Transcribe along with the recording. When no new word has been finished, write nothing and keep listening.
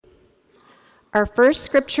Our first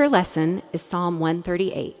scripture lesson is Psalm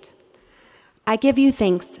 138. I give you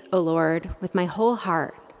thanks, O Lord, with my whole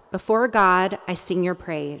heart. Before God, I sing your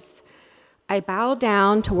praise. I bow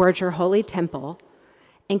down towards your holy temple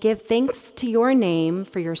and give thanks to your name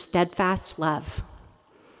for your steadfast love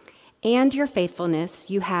and your faithfulness.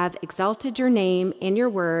 You have exalted your name and your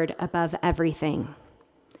word above everything.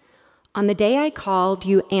 On the day I called,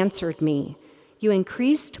 you answered me. You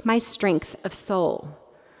increased my strength of soul.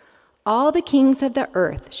 All the kings of the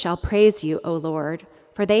earth shall praise you, O Lord,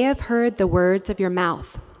 for they have heard the words of your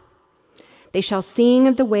mouth. They shall sing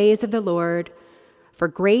of the ways of the Lord, for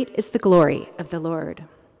great is the glory of the Lord.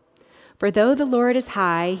 For though the Lord is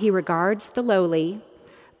high, he regards the lowly,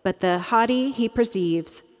 but the haughty he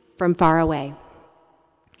perceives from far away.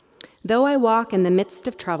 Though I walk in the midst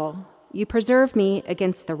of trouble, you preserve me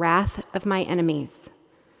against the wrath of my enemies.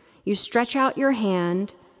 You stretch out your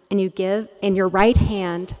hand, and your right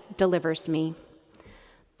hand delivers me.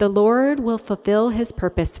 The Lord will fulfill his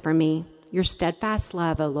purpose for me. Your steadfast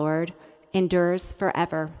love, O Lord, endures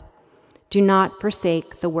forever. Do not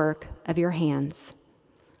forsake the work of your hands.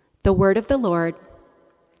 The word of the Lord.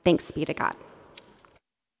 Thanks be to God.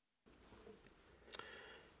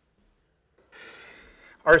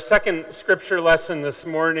 Our second scripture lesson this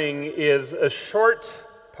morning is a short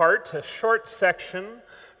section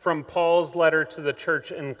from Paul's letter to the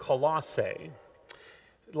church in Colossae.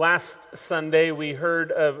 Last Sunday, we heard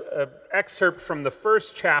an excerpt from the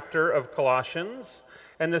first chapter of Colossians,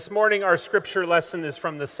 and this morning our scripture lesson is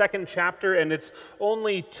from the second chapter, and it's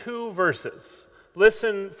only 2 verses.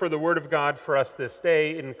 Listen for the word of God for us this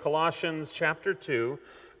day in Colossians chapter 2,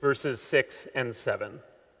 verses 6 and 7.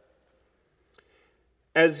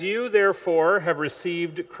 As you, therefore, have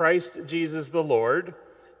received Christ Jesus the Lord,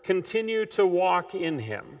 continue to walk in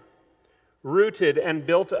him, rooted and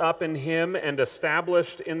built up in him and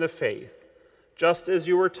established in the faith, just as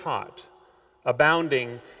you were taught,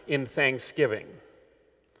 abounding in thanksgiving.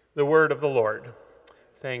 The word of the Lord.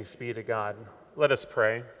 Thanks be to God. Let us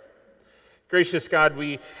pray. Gracious God,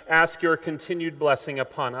 we ask your continued blessing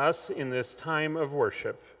upon us in this time of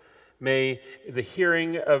worship. May the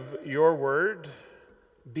hearing of your word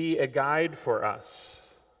be a guide for us,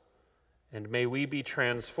 and may we be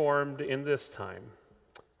transformed in this time.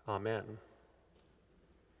 Amen.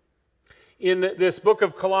 In this book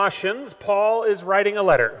of Colossians, Paul is writing a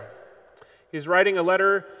letter. He's writing a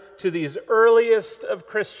letter to these earliest of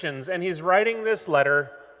Christians, and he's writing this letter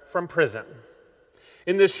from prison.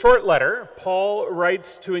 In this short letter, Paul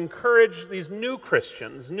writes to encourage these new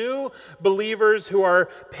Christians, new believers who are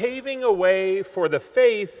paving a way for the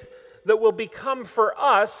faith that will become for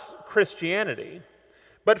us Christianity.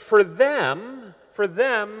 But for them,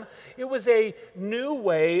 it was a new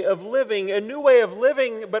way of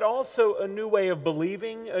living, but also a new way of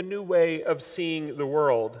believing, a new way of seeing the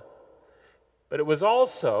world. But it was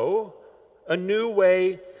also a new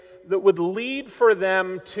way that would lead for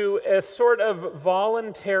them to a sort of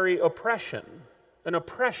voluntary oppression, an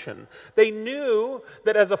oppression. They knew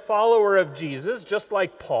that as a follower of Jesus, just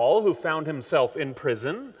like Paul, who found himself in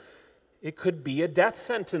prison, it could be a death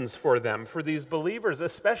sentence for them, for these believers,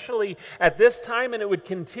 especially at this time, and it would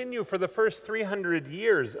continue for the first 300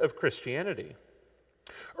 years of Christianity.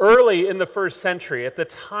 Early in the first century, at the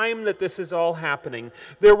time that this is all happening,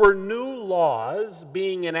 there were new laws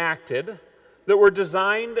being enacted that were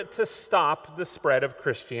designed to stop the spread of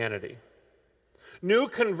Christianity. New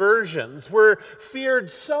conversions were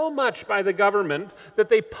feared so much by the government that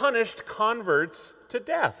they punished converts to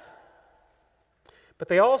death. But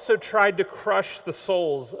they also tried to crush the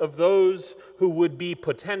souls of those who would be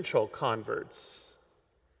potential converts.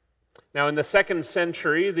 Now, in the 2nd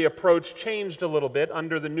century, the approach changed a little bit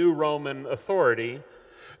under the new Roman authority.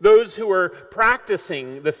 Those who were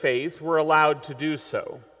practicing the faith were allowed to do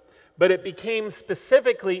so, but it became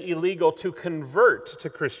specifically illegal to convert to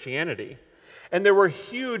Christianity. And there were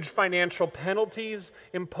huge financial penalties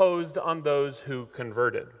imposed on those who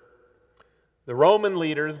converted. The Roman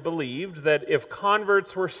leaders believed that if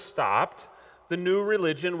converts were stopped, the new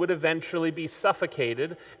religion would eventually be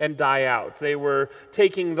suffocated and die out. They were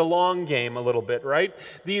taking the long game a little bit, right?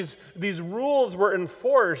 These rules were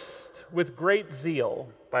enforced with great zeal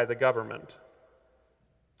by the government.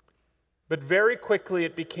 But very quickly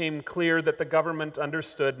it became clear that the government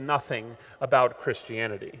understood nothing about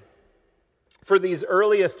Christianity. For these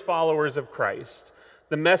earliest followers of Christ,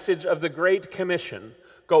 the message of the Great Commission,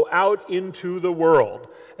 go out into the world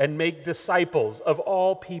and make disciples of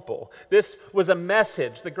all people. This was a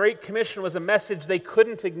message. The Great Commission was a message they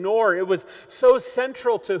couldn't ignore. It was so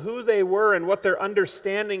central to who they were and what their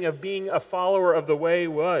understanding of being a follower of the way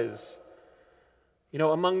was. You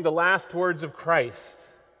know, among the last words of Christ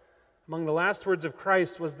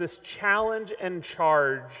was this challenge and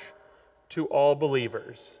charge to all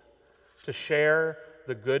believers to share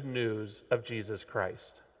the good news of Jesus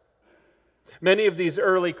Christ. Many of these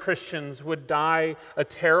early Christians would die a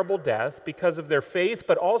terrible death because of their faith,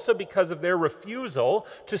 but also because of their refusal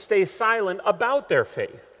to stay silent about their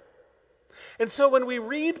faith. And so when we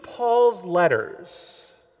read Paul's letters,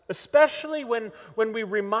 especially when we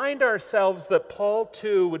remind ourselves that Paul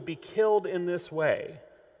too would be killed in this way,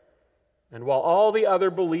 and while all the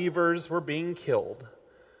other believers were being killed,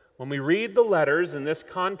 when we read the letters in this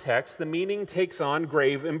context, the meaning takes on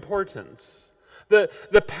grave importance.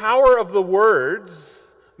 The power of the words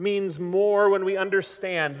means more when we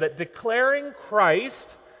understand that declaring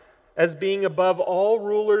Christ as being above all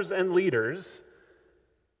rulers and leaders,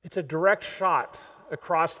 it's a direct shot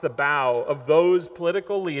across the bow of those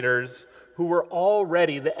political leaders who were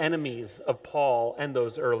already the enemies of Paul and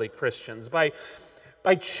those early Christians. By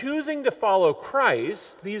choosing to follow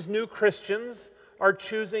Christ, these new Christians are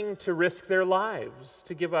choosing to risk their lives,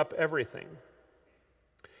 to give up everything.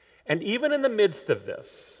 And even in the midst of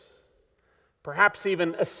this, perhaps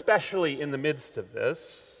even especially in the midst of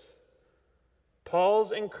this,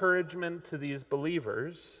 Paul's encouragement to these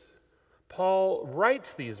believers, Paul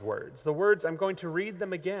writes these words. The words, I'm going to read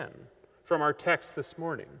them again from our text this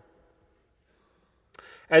morning.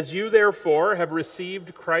 As you therefore have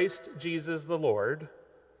received Christ Jesus the Lord,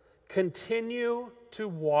 continue to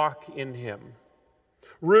walk in him,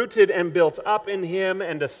 rooted and built up in him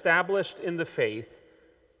and established in the faith,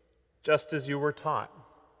 just as you were taught,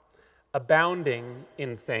 abounding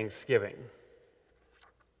in thanksgiving.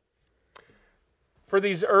 For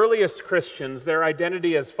these earliest Christians, their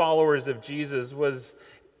identity as followers of Jesus was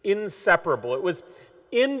inseparable. It was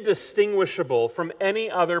indistinguishable from any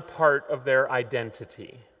other part of their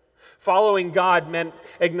identity. Following God meant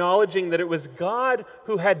acknowledging that it was God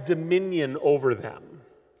who had dominion over them,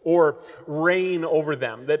 or reign over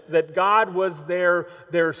them, that God was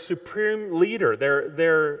their supreme leader,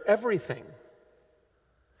 their everything.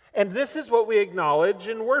 And this is what we acknowledge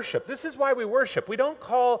in worship. This is why we worship. We don't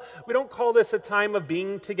call this a time of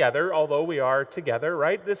being together, although we are together,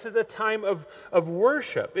 right? This is a time of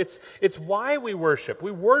worship. It's why we worship.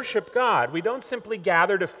 We worship God. We don't simply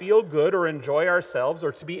gather to feel good or enjoy ourselves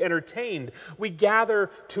or to be entertained. We gather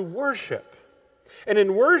to worship. And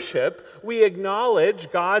in worship, we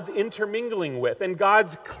acknowledge God's intermingling with and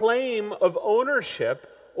God's claim of ownership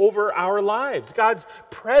over our lives, God's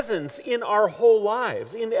presence in our whole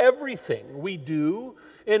lives, in everything we do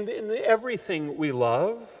and in everything we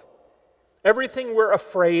love, everything we're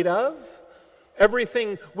afraid of,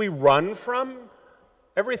 everything we run from,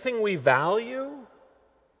 everything we value,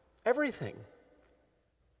 everything.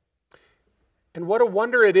 And what a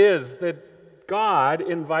wonder it is that God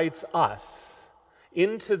invites us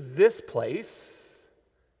into this place,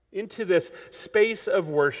 into this space of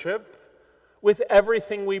worship, with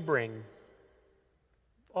everything we bring,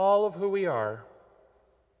 all of who we are.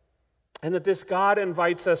 And that this God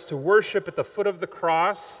invites us to worship at the foot of the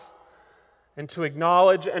cross and to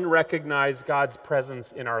acknowledge and recognize God's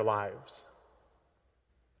presence in our lives.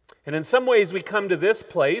 And in some ways we come to this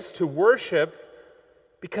place to worship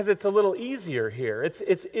because it's a little easier here.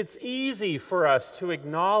 It's easy for us to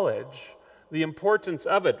acknowledge the importance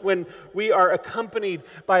of it. When we are accompanied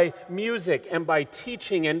by music and by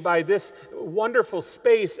teaching and by this wonderful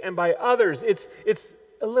space and by others, it's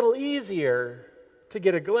a little easier to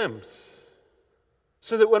get a glimpse.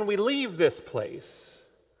 So that when we leave this place,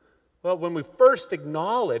 well, when we first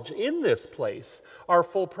acknowledge in this place our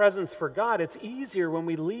full presence for God, it's easier when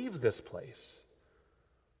we leave this place.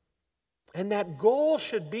 And that goal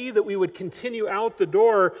should be that we would continue out the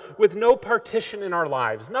door with no partition in our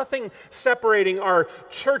lives, nothing separating our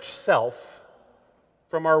church self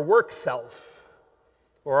from our work self,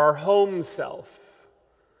 or our home self,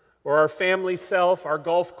 or our family self, our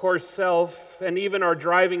golf course self, and even our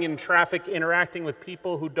driving in traffic, interacting with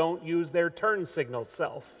people who don't use their turn signal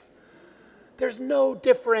self. There's no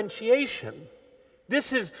differentiation.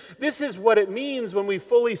 This is what it means when we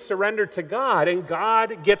fully surrender to God, and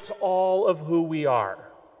God gets all of who we are.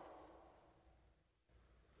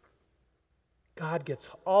 God gets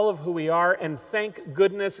all of who we are, and thank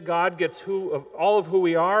goodness God gets all of who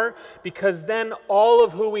we are, because then all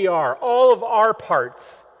of who we are, all of our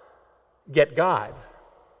parts, get God.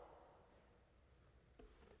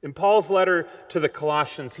 In Paul's letter to the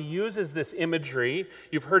Colossians, he uses this imagery,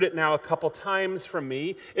 you've heard it now a couple times from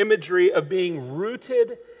me, imagery of being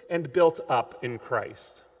rooted and built up in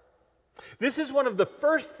Christ. This is one of the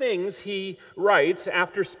first things he writes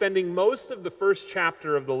after spending most of the first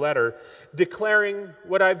chapter of the letter declaring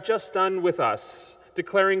what I've just done with us,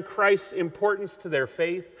 declaring Christ's importance to their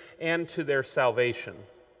faith and to their salvation.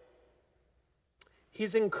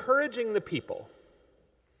 He's encouraging the people.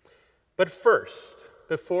 But first,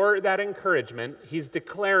 before that encouragement, he's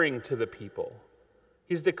declaring to the people.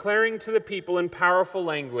 He's declaring to the people in powerful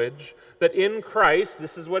language that in Christ,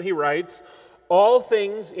 this is what he writes, all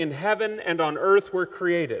things in heaven and on earth were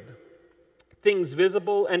created, things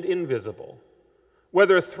visible and invisible,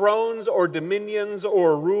 whether thrones or dominions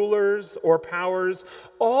or rulers or powers,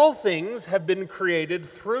 all things have been created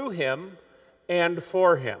through him and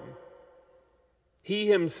for him. He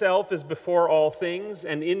himself is before all things,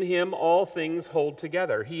 and in him all things hold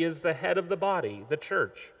together. He is the head of the body, the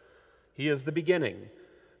church. He is the beginning,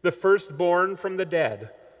 the firstborn from the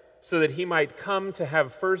dead, so that he might come to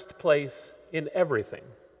have first place in everything.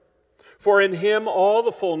 For in him all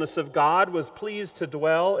the fullness of God was pleased to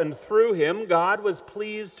dwell, and through him God was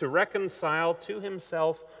pleased to reconcile to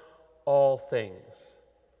himself all things,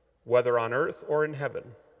 whether on earth or in heaven,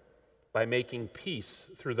 by making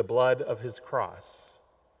peace through the blood of his cross.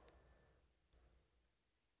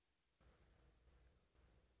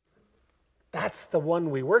 That's the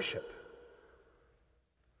one we worship.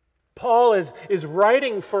 Paul is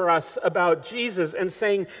writing for us about Jesus and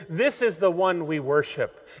saying, this is the one we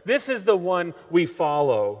worship. This is the one we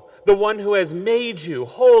follow. The one who has made you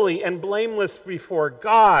holy and blameless before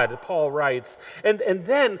God, Paul writes. And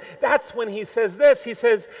then that's when he says this. He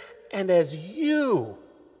says, and as you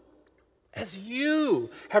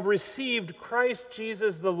have received Christ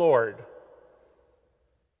Jesus the Lord,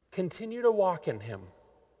 continue to walk in him,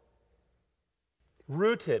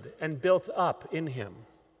 rooted and built up in him.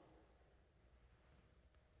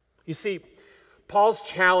 You see, Paul's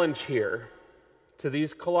challenge here to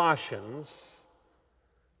these Colossians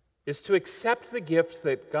is to accept the gift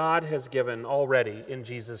that God has given already in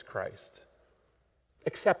Jesus Christ.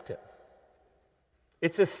 Accept it.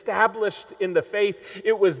 It's established in the faith.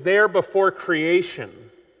 It was there before creation.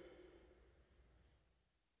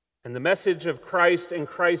 And the message of Christ and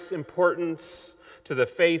Christ's importance to the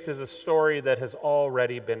faith is a story that has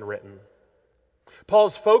already been written.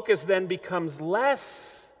 Paul's focus then becomes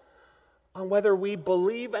less on whether we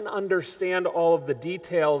believe and understand all of the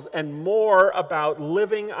details and more about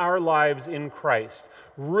living our lives in Christ,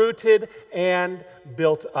 rooted and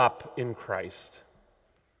built up in Christ.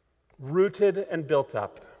 Rooted and built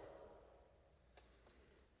up.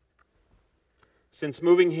 Since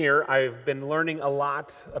moving here, I've been learning a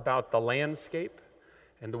lot about the landscape,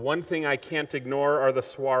 and one thing I can't ignore are the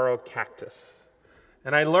saguaro cactus.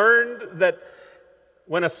 And I learned that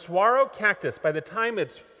when a saguaro cactus, by the time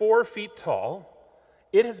it's 4 feet tall,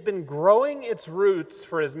 it has been growing its roots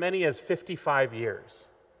for as many as 55 years.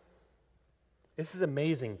 This is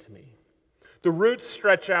amazing to me. The roots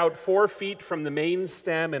stretch out 4 feet from the main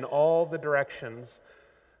stem in all the directions,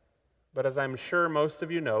 but as I'm sure most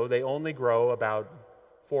of you know, they only grow about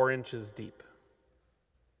 4 inches deep.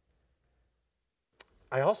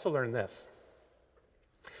 I also learned this.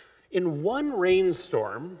 In one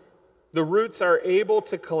rainstorm, the roots are able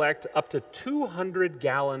to collect up to 200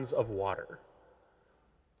 gallons of water.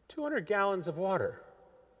 200 gallons of water.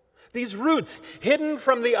 These roots, hidden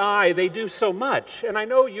from the eye, they do so much. And I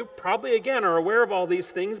know you probably, again, are aware of all these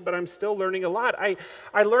things, but I'm still learning a lot.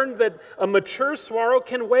 I learned that a mature saguaro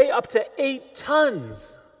can weigh up to 8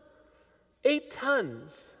 tons. 8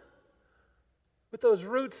 tons. With those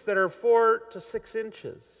roots that are 4 to 6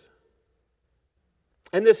 inches.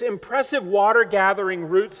 And this impressive water-gathering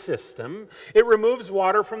root system, it removes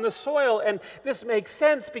water from the soil. And this makes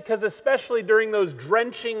sense because especially during those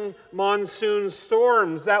drenching monsoon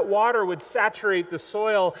storms, that water would saturate the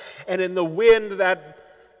soil, and in the wind, that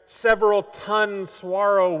several-ton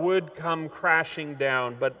saguaro would come crashing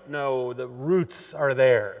down. But no, the roots are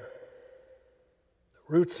there.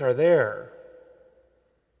 The roots are there.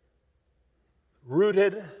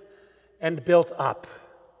 Rooted and built up.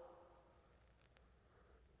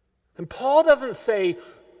 And Paul doesn't say,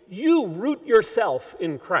 you root yourself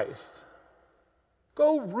in Christ.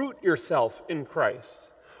 Go root yourself in Christ.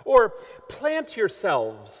 Or plant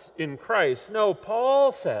yourselves in Christ. No,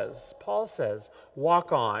 Paul says,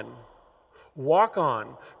 walk on. Walk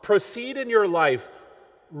on. Proceed in your life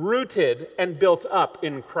rooted and built up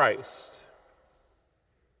in Christ.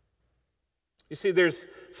 You see, there's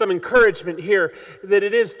some encouragement here that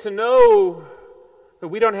it is to know that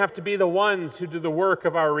we don't have to be the ones who do the work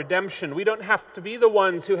of our redemption. We don't have to be the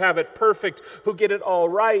ones who have it perfect, who get it all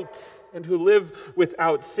right, and who live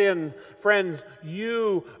without sin. Friends,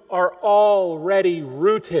 you are already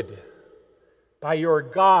rooted. by your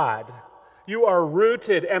God. You are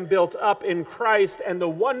rooted and built up in Christ, and the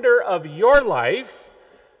wonder of your life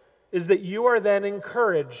is that you are then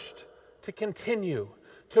encouraged to continue,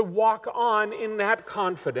 to walk on in that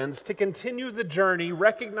confidence, to continue the journey,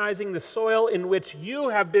 recognizing the soil in which you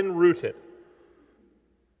have been rooted.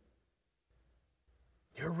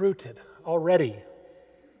 You're rooted already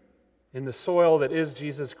in the soil that is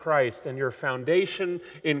Jesus Christ, and your foundation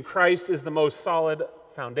in Christ is the most solid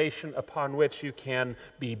foundation upon which you can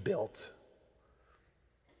be built.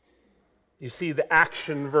 You see, the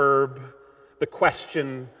action verb, the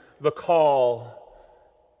question, the call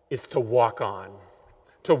is to walk on,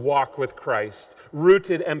 to walk with Christ,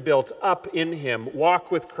 rooted and built up in Him.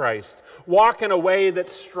 Walk with Christ. Walk in a way that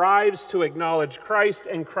strives to acknowledge Christ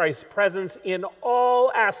and Christ's presence in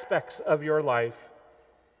all aspects of your life,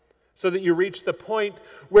 so that you reach the point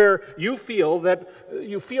where you feel that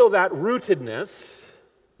rootedness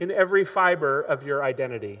in every fiber of your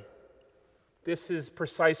identity. This is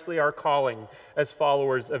precisely our calling as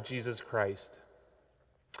followers of Jesus Christ.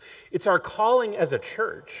 It's our calling as a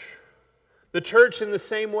church. The church, in the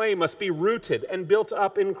same way, must be rooted and built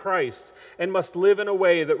up in Christ and must live in a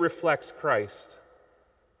way that reflects Christ.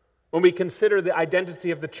 When we consider the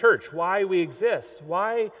identity of the church, why we exist,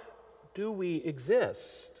 why do we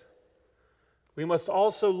exist? We must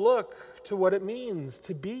also look to what it means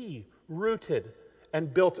to be rooted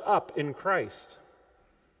and built up in Christ.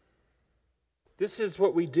 This is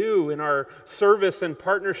what we do in our service and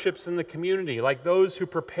partnerships in the community, like those who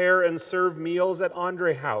prepare and serve meals at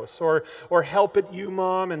Andre House, or help at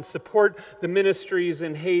UMOM and support the ministries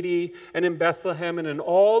in Haiti and in Bethlehem, and in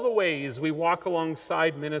all the ways we walk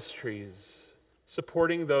alongside ministries,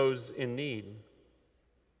 supporting those in need.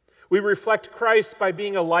 We reflect Christ by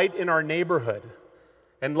being a light in our neighborhood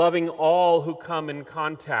and loving all who come in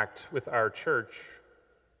contact with our church.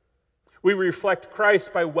 We reflect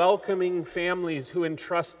Christ by welcoming families who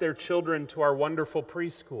entrust their children to our wonderful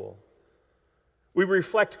preschool. We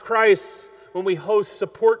reflect Christ when we host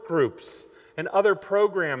support groups and other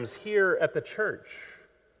programs here at the church.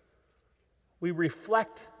 We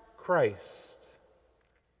reflect Christ.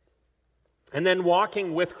 And then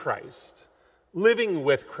walking with Christ, living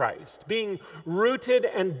with Christ, being rooted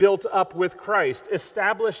and built up with Christ,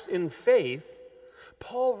 established in faith,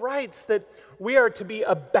 Paul writes that we are to be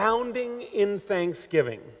abounding in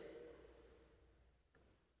thanksgiving.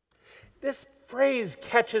 This phrase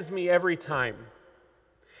catches me every time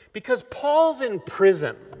because Paul's in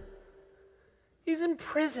prison. He's in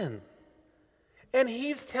prison. And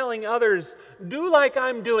he's telling others, do like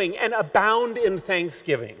I'm doing and abound in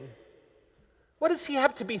thanksgiving. What does he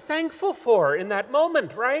have to be thankful for in that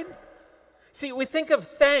moment, right? See, we think of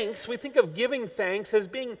thanks, we think of giving thanks as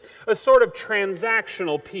being a sort of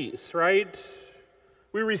transactional piece, right?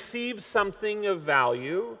 We receive something of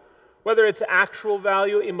value, whether it's actual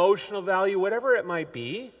value, emotional value, whatever it might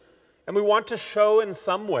be, and we want to show in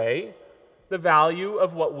some way the value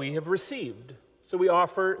of what we have received. So we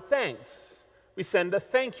offer thanks. We send a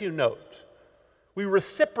thank you note. We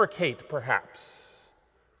reciprocate, perhaps.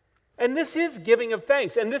 And this is giving of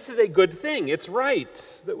thanks, and this is a good thing. It's right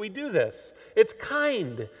that we do this. It's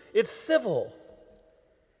kind. It's civil.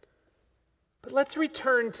 But let's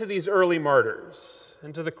return to these early martyrs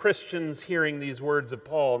and to the Christians hearing these words of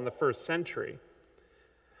Paul in the first century.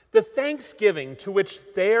 The thanksgiving to which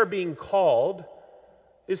they are being called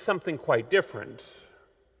is something quite different.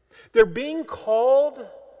 They're being called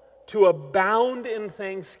to abound in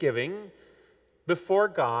thanksgiving before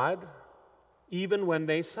God, even when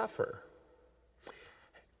they suffer.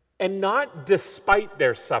 And not despite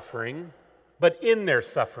their suffering, but in their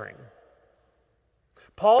suffering.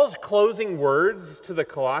 Paul's closing words to the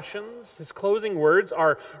Colossians, his closing words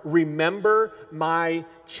are, remember my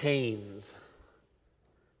chains.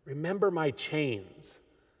 Remember my chains.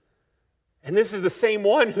 And this is the same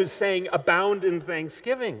one who's saying, abound in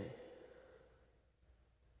thanksgiving.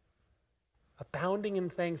 Abounding in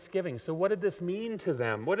thanksgiving. So what did this mean to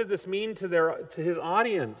them? What did this mean to his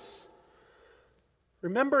audience?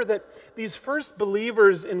 Remember that these first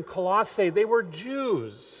believers in Colossae, they were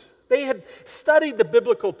Jews. They had studied the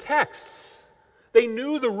biblical texts. They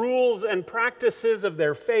knew the rules and practices of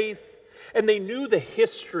their faith, and they knew the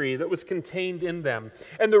history that was contained in them.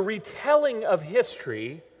 And the retelling of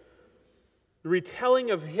history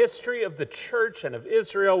of the church and of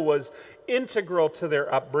Israel was integral to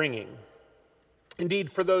their upbringing.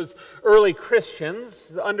 Indeed, for those early Christians,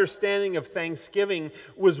 the understanding of thanksgiving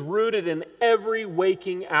was rooted in every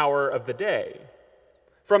waking hour of the day.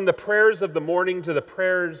 From the prayers of the morning to the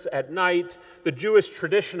prayers at night, the Jewish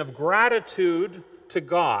tradition of gratitude to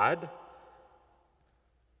God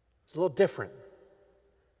is a little different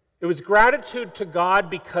It was gratitude to God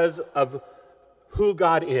because of who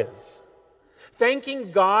God is.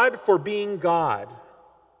 Thanking God for being God.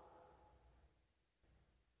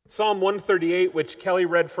 Psalm 138, which Kelly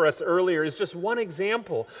read for us earlier, is just one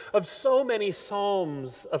example of so many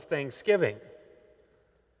psalms of thanksgiving.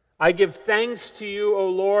 I give thanks to you, O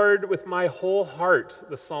Lord, with my whole heart,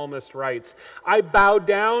 the psalmist writes. I bow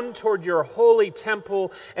down toward your holy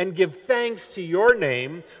temple and give thanks to your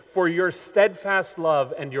name for your steadfast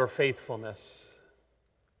love and your faithfulness.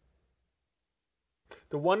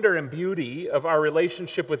 The wonder and beauty of our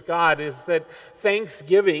relationship with God is that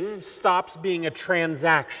thanksgiving stops being a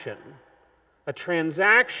transaction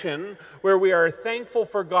where we are thankful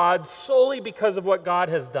for God solely because of what God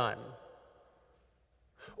has done,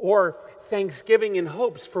 or thanksgiving in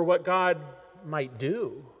hopes for what God might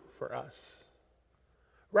do for us.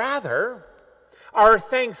 Rather, our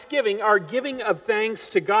thanksgiving, our giving of thanks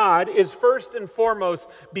to God is first and foremost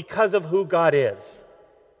because of who God is.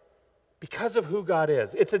 Because of who God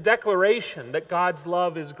is. It's a declaration that God's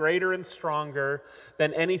love is greater and stronger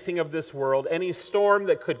than anything of this world, any storm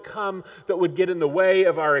that could come that would get in the way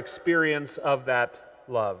of our experience of that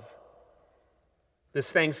love.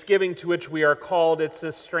 This thanksgiving to which we are called, it's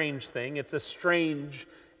a strange thing. It's a strange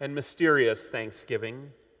and mysterious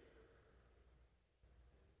thanksgiving.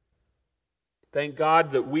 Thank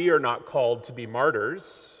God that we are not called to be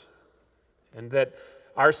martyrs, and that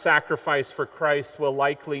our sacrifice for Christ will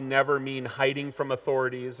likely never mean hiding from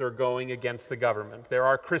authorities or going against the government. There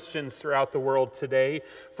are Christians throughout the world today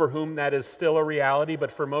for whom that is still a reality,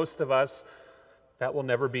 but for most of us, that will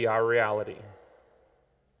never be our reality.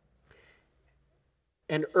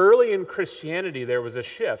 And early in Christianity, there was a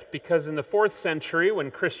shift, because in the 4th century,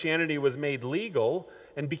 when Christianity was made legal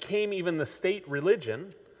and became even the state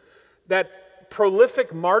religion, that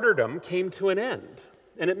prolific martyrdom came to an end.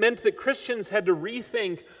 And it meant that Christians had to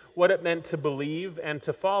rethink what it meant to believe and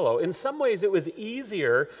to follow. In some ways, it was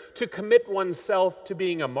easier to commit oneself to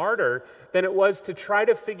being a martyr than it was to try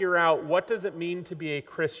to figure out what does it mean to be a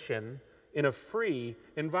Christian in a free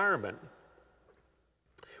environment.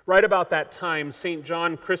 Right about that time, St.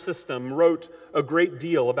 John Chrysostom wrote a great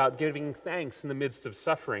deal about giving thanks in the midst of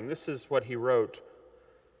suffering. This is what he wrote.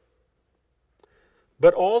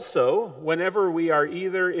 But also, whenever we are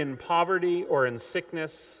either in poverty or in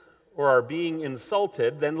sickness or are being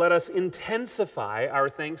insulted, then let us intensify our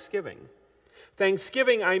thanksgiving.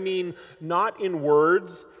 Thanksgiving, I mean, not in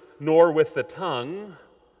words nor with the tongue,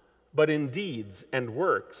 but in deeds and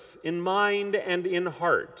works, in mind and in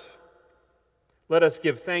heart. Let us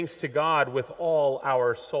give thanks to God with all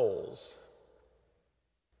our souls.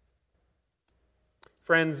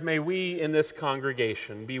 Friends, may we in this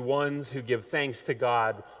congregation be ones who give thanks to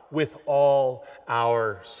God with all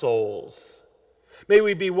our souls. May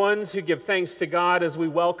we be ones who give thanks to God as we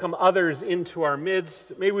welcome others into our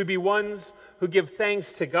midst. May we be ones who give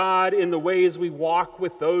thanks to God in the ways we walk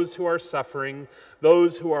with those who are suffering,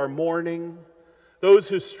 those who are mourning, those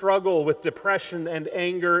who struggle with depression and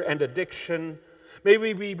anger and addiction. May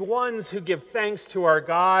we be ones who give thanks to our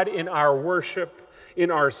God in our worship,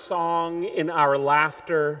 in our song, in our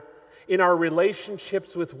laughter, in our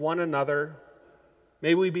relationships with one another.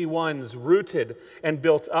 May we be ones rooted and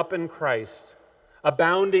built up in Christ,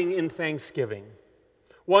 abounding in thanksgiving,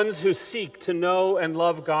 ones who seek to know and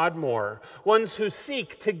love God more, ones who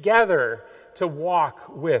seek together to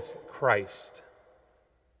walk with Christ.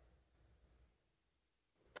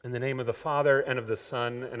 In the name of the Father, and of the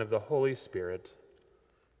Son, and of the Holy Spirit,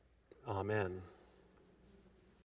 Amen.